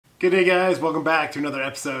Good day guys, welcome back to another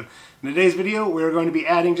episode. In today's video we're going to be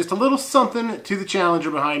adding just a little something to the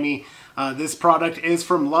Challenger behind me. This product is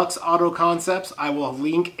from Luxe Auto Concepts. I will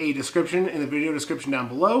link a description in the video description down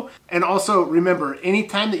below. And also remember,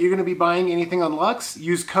 anytime that you're going to be buying anything on Luxe,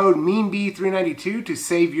 use code MeanBee392 to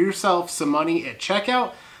save yourself some money at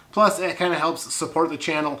checkout. Plus it kind of helps support the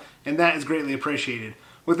channel and that is greatly appreciated.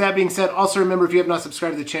 With that being said, also remember, if you have not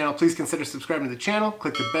subscribed to the channel, please consider subscribing to the channel.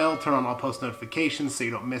 Click the bell, turn on all post notifications so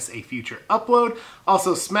you don't miss a future upload.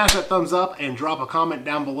 Also, smash that thumbs up and drop a comment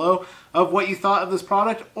down below of what you thought of this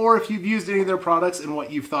product, or if you've used any of their products and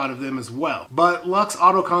what you've thought of them as well. But Luxe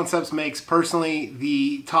Auto Concepts makes personally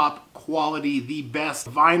the top quality, the best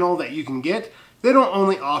vinyl that you can get. They don't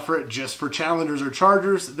only offer it just for Challengers or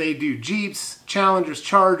Chargers. They do Jeeps, Challengers,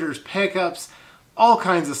 Chargers, pickups, all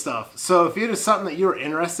kinds of stuff. So if it is something that you're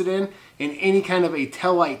interested in any kind of a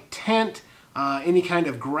Taillight tent, any kind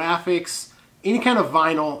of graphics, any kind of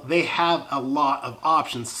vinyl, they have a lot of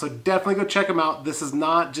options. So definitely go check them out. This is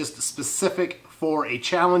not just specific for a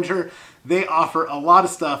Challenger. They offer a lot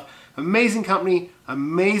of stuff. Amazing company,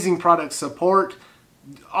 amazing product support.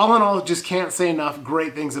 All in all, just can't say enough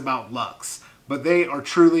great things about Luxe. But they are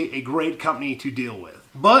truly a great company to deal with.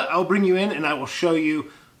 But I'll bring you in and I will show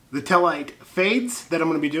you the Taillight fades that I'm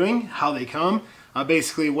going to be doing, how they come,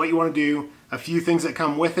 basically what you want to do, a few things that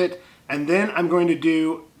come with it, and then I'm going to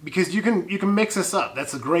do, because you can mix this up.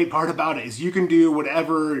 That's the great part about it, is you can do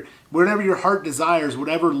whatever your heart desires,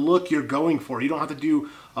 whatever look you're going for. You don't have to do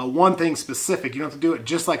one thing specific. You don't have to do it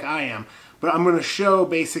just like I am. But I'm going to show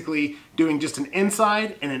basically doing just an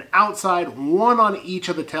inside and an outside, one on each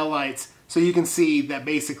of the taillights, so you can see that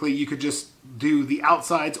basically you could just do the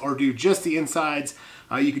outsides or do just the insides.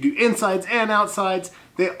 You could do insides and outsides.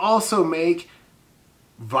 They also make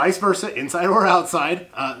vice versa, inside or outside.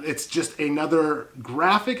 It's just another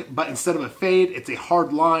graphic, but instead of a fade, it's a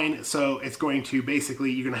hard line. So it's going to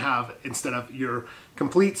basically, you're going to have, instead of your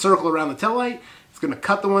complete circle around the taillight, it's going to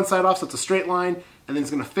cut the one side off so it's a straight line, and then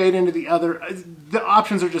it's going to fade into the other. The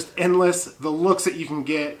options are just endless. The looks that you can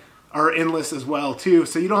get are endless as well too.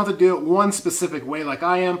 So you don't have to do it one specific way like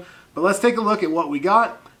I am. But let's take a look at what we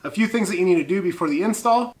got. A few things that you need to do before the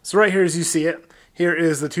install. So right here as you see it, here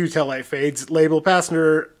is the two taillight fades. Label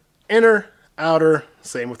passenger inner, outer,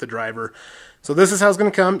 same with the driver. So this is how it's going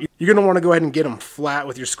to come. You're going to want to go ahead and get them flat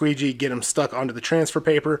with your squeegee, get them stuck onto the transfer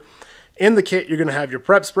paper. In the kit, you're going to have your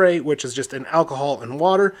prep spray, which is just an alcohol and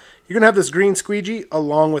water. You're going to have this green squeegee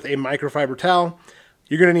along with a microfiber towel.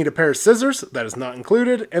 You're going to need a pair of scissors, that is not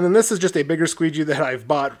included, and then this is just a bigger squeegee that I've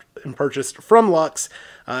bought and purchased from Luxe.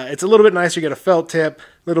 It's a little bit nicer, you get a felt tip,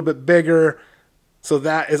 a little bit bigger, so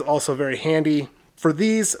that is also very handy. For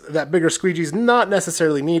these, that bigger squeegee is not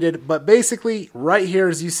necessarily needed, but basically right here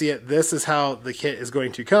as you see it, this is how the kit is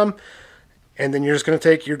going to come. And then you're just going to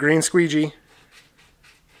take your green squeegee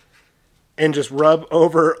and just rub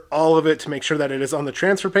over all of it to make sure that it is on the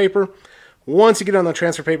transfer paper. Once you get on the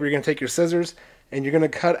transfer paper, you're going to take your scissors and you're going to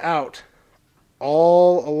cut out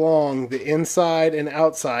all along the inside and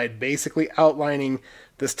outside, basically outlining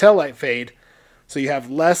this taillight fade. So you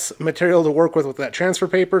have less material to work with that transfer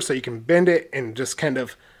paper, so you can bend it and just kind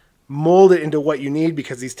of mold it into what you need,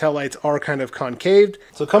 because these taillights are kind of concaved.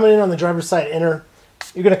 So coming in on the driver's side inner,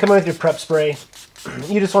 you're going to come in with your prep spray.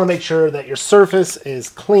 You just want to make sure that your surface is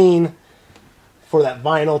clean for that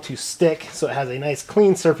vinyl to stick, so it has a nice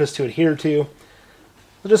clean surface to adhere to.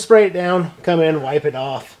 So just spray it down, come in, wipe it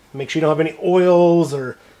off. Make sure you don't have any oils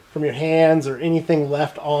or from your hands or anything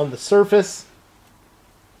left on the surface.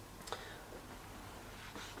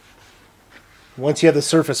 Once you have the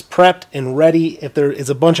surface prepped and ready, if there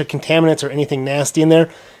is a bunch of contaminants or anything nasty in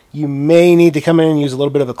there, you may need to come in and use a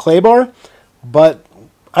little bit of a clay bar, but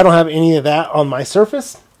I don't have any of that on my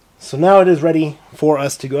surface. So now it is ready for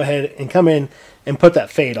us to go ahead and come in and put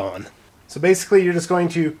that fade on. So basically you're just going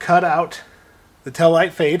to cut out the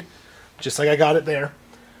taillight fade, just like I got it there.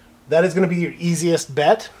 That is going to be your easiest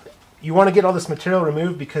bet. You want to get all this material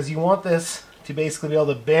removed because you want this to basically be able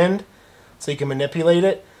to bend so you can manipulate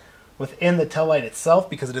it within the taillight itself,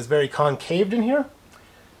 because it is very concaved in here.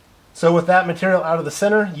 So with that material out of the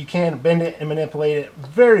center, you can bend it and manipulate it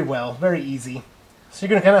very well, very easy. So you're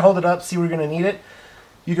going to kind of hold it up, see where you're going to need it.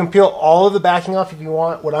 You can peel all of the backing off if you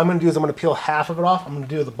want. What I'm going to do is I'm going to peel half of it off. I'm going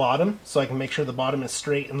to do the bottom so I can make sure the bottom is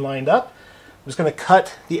straight and lined up. I'm just going to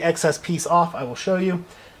cut the excess piece off. I will show you.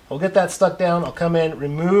 I'll get that stuck down. I'll come in,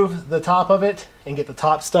 remove the top of it, and get the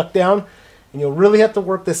top stuck down. And you'll really have to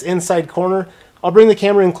work this inside corner. I'll bring the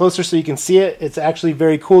camera in closer so you can see it. It's actually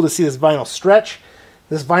very cool to see this vinyl stretch.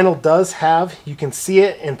 This vinyl does have, you can see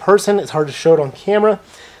it in person. It's hard to show it on camera.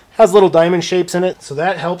 Has little diamond shapes in it, so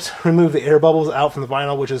that helps remove the air bubbles out from the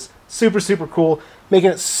vinyl, which is super, super cool,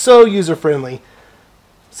 making it so user-friendly.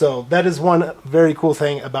 So that is one very cool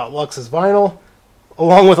thing about Luxe's vinyl,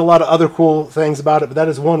 along with a lot of other cool things about it, but that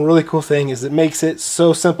is one really cool thing, is it makes it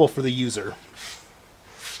so simple for the user.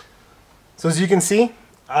 So as you can see,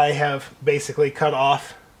 I have basically cut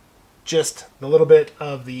off just the little bit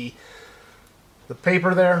of the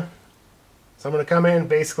paper there. So I'm going to come in,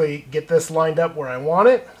 basically get this lined up where I want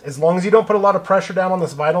it. As long as you don't put a lot of pressure down on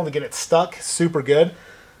this vinyl to get it stuck super good,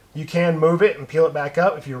 you can move it and peel it back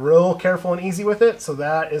up if you're real careful and easy with it. So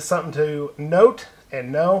that is something to note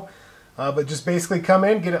and know. But just basically come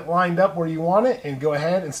in, get it lined up where you want it, and go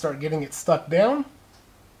ahead and start getting it stuck down.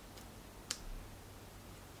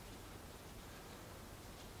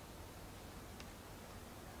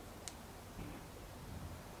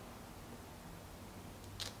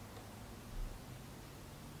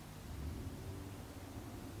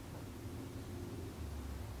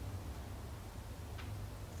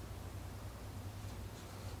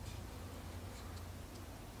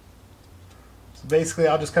 So basically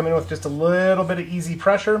I'll just come in with just a little bit of easy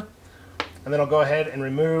pressure, and then I'll go ahead and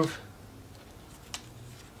remove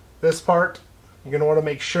this part. You're going to want to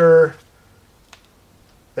make sure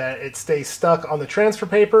that it stays stuck on the transfer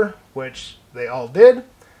paper, which they all did.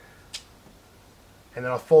 And then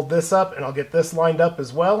I'll fold this up and I'll get this lined up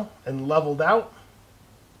as well and leveled out.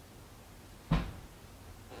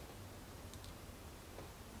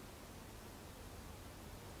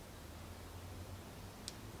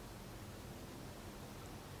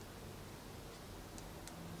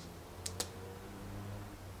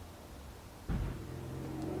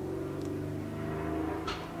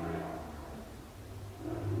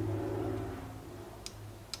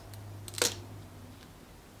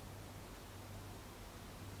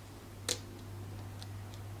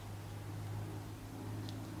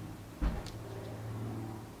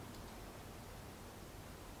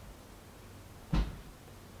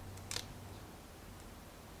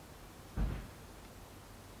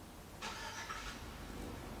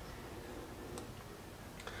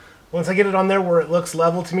 Once I get it on there where it looks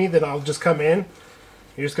level to me, then I'll just come in.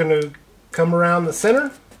 You're just going to come around the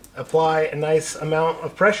center, apply a nice amount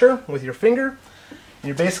of pressure with your finger. And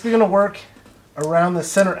you're basically going to work around the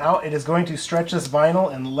center out. It is going to stretch this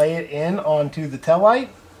vinyl and lay it in onto the Taillight.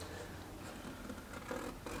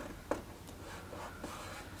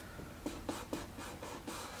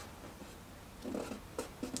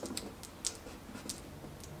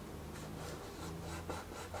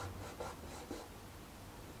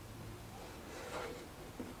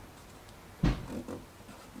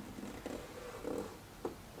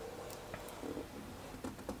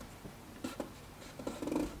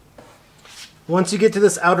 Once you get to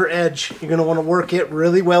this outer edge, you're going to want to work it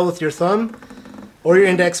really well with your thumb or your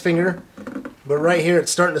index finger. But right here, it's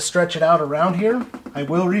starting to stretch it out around here. I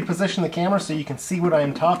will reposition the camera so you can see what I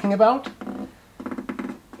am talking about.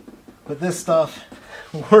 But this stuff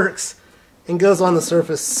works and goes on the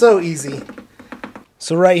surface so easy.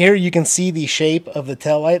 So right here, you can see the shape of the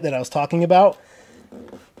Taillight that I was talking about.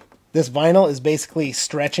 This vinyl is basically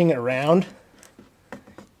stretching around,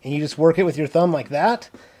 and you just work it with your thumb like that,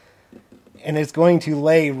 and it's going to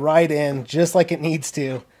lay right in just like it needs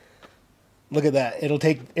to. Look at that. It'll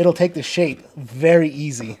take the shape very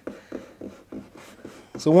easy.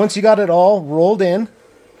 So once you got it all rolled in,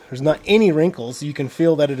 there's not any wrinkles. You can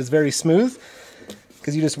feel that it is very smooth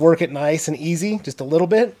because you just work it nice and easy, just a little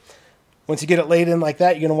bit. Once you get it laid in like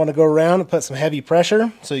that, you're going to want to go around and put some heavy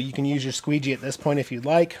pressure. So you can use your squeegee at this point if you'd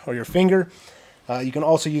like, or your finger. You can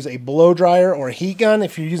also use a blow dryer or a heat gun.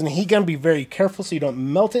 If you're using a heat gun, be very careful so you don't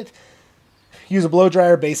melt it. Use a blow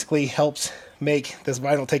dryer, basically helps make this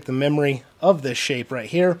vinyl take the memory of this shape right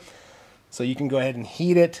here. So you can go ahead and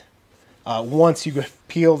heat it once you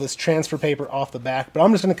peel this transfer paper off the back. But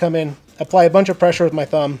I'm just going to come in, apply a bunch of pressure with my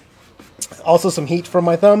thumb, also some heat from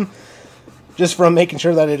my thumb, just from making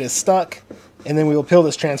sure that it is stuck, and then we will peel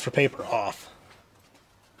this transfer paper off.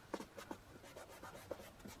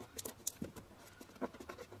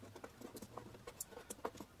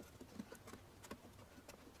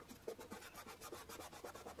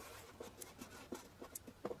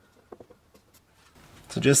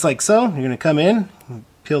 So just like so, you're going to come in,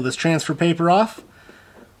 peel this transfer paper off.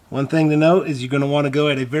 One thing to note is you're going to want to go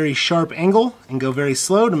at a very sharp angle and go very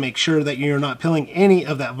slow to make sure that you're not peeling any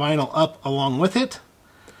of that vinyl up along with it.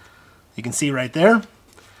 You can see right there.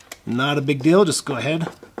 Not a big deal, just go ahead,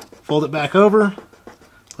 fold it back over,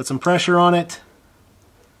 put some pressure on it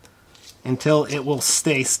until it will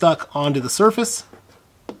stay stuck onto the surface.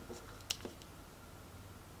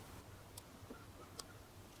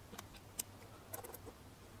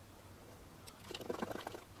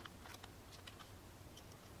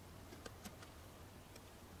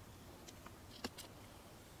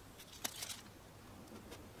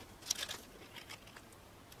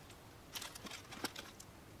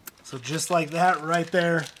 So just like that right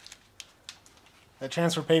there, that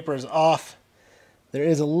transfer paper is off. There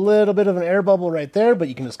is a little bit of an air bubble right there, but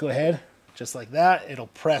you can just go ahead, just like that. It'll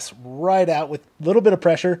press right out with a little bit of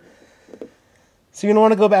pressure. So you're going to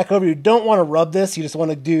want to go back over. You don't want to rub this. You just want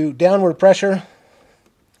to do downward pressure.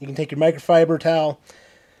 You can take your microfiber towel,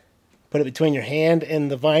 put it between your hand and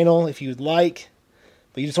the vinyl if you'd like.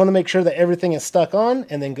 But you just want to make sure that everything is stuck on,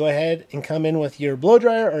 and then go ahead and come in with your blow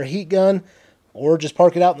dryer or heat gun, or just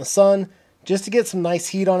park it out in the sun just to get some nice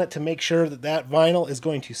heat on it to make sure that that vinyl is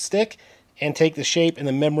going to stick and take the shape and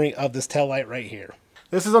the memory of this tail light right here.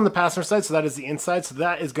 This is on the passenger side, so that is the inside, so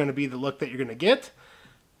that is going to be the look that you're going to get.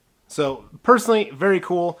 So personally, very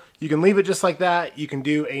cool. You can leave it just like that. You can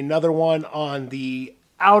do another one on the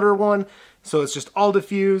outer one, so it's just all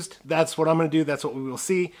diffused. That's what I'm going to do. That's what we will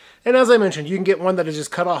see. And as I mentioned, you can get one that is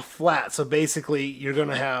just cut off flat. So basically, you're going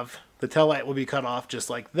to have the tail light will be cut off just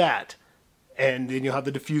like that. And then you'll have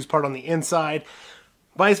the diffused part on the inside.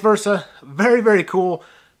 Vice versa. Very, very cool.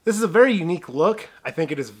 This is a very unique look. I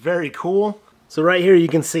think it is very cool. So right here, you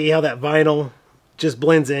can see how that vinyl just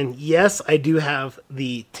blends in. Yes, I do have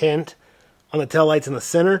the tint on the tail lights in the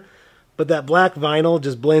center, but that black vinyl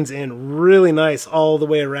just blends in really nice all the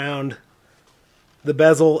way around the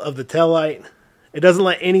bezel of the taillight. It doesn't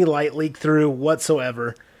let any light leak through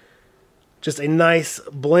whatsoever. Just a nice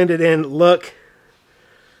blended in look.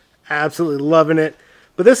 Absolutely loving it.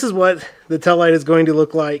 But this is what the taillight is going to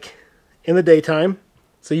look like in the daytime.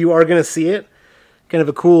 So you are going to see it. Kind of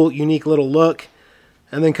a cool, unique little look.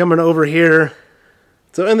 And then coming over here.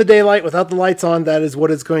 So in the daylight, without the lights on, that is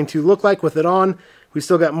what it's going to look like with it on. We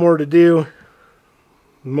still got more to do.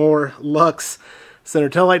 More Luxe center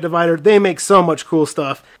taillight divider. They make so much cool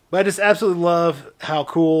stuff. But I just absolutely love how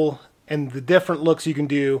cool and the different looks you can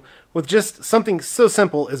do with just something so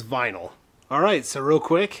simple as vinyl. Alright, so real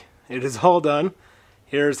quick, it is all done.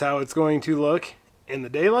 Here's how it's going to look in the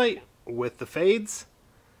daylight with the fades.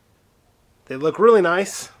 They look really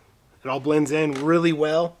nice. It all blends in really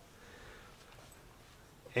well.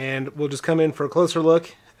 And we'll just come in for a closer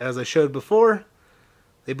look as I showed before.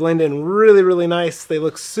 They blend in really, really nice. They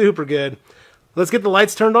look super good. Let's get the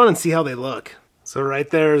lights turned on and see how they look. So right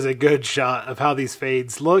there is a good shot of how these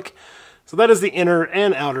fades look. So that is the inner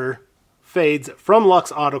and outer fades from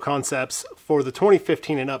Luxe Auto Concepts for the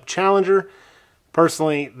 2015 and up Challenger.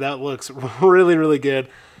 Personally, that looks really, really good.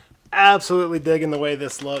 Absolutely digging the way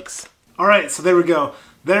this looks. All right, so there we go.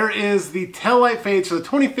 There is the taillight fades for the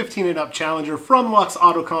 2015 and up Challenger from Luxe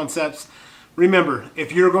Auto Concepts. Remember,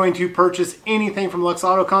 if you're going to purchase anything from Luxe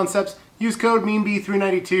Auto Concepts, use code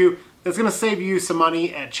MeanBee392. That's going to save you some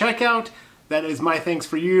money at checkout. That is my thanks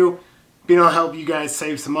for you. Being able to help you guys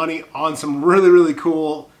save some money on some really, really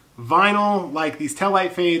cool vinyl like these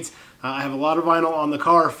taillight fades. I have a lot of vinyl on the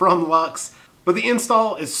car from Luxe. But the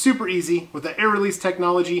install is super easy with the air release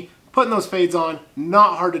technology. Putting those fades on,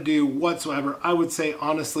 not hard to do whatsoever. I would say,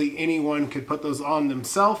 honestly, anyone could put those on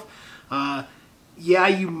themselves. Yeah,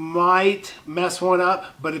 you might mess one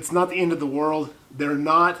up, but it's not the end of the world. They're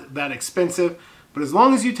not that expensive. But as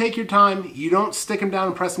long as you take your time, you don't stick them down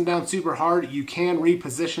and press them down super hard, you can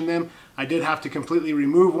reposition them. I did have to completely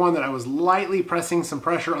remove one that I was lightly pressing some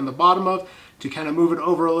pressure on the bottom of to kind of move it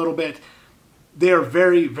over a little bit. They are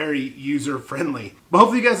very, very user-friendly. But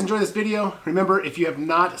hopefully you guys enjoy this video. Remember, if you have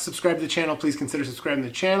not subscribed to the channel, please consider subscribing to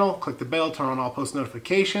the channel. Click the bell, turn on all post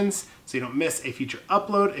notifications so you don't miss a future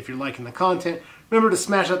upload if you're liking the content. Remember to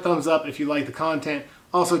smash that thumbs up if you like the content.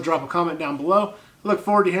 Also, drop a comment down below. I look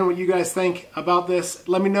forward to hearing what you guys think about this.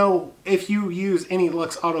 Let me know if you use any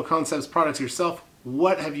Luxe Auto Concepts products yourself.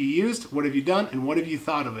 What have you used? What have you done? And what have you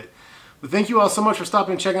thought of it? But thank you all so much for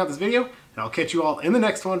stopping and checking out this video. And I'll catch you all in the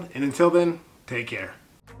next one. And until then, take care.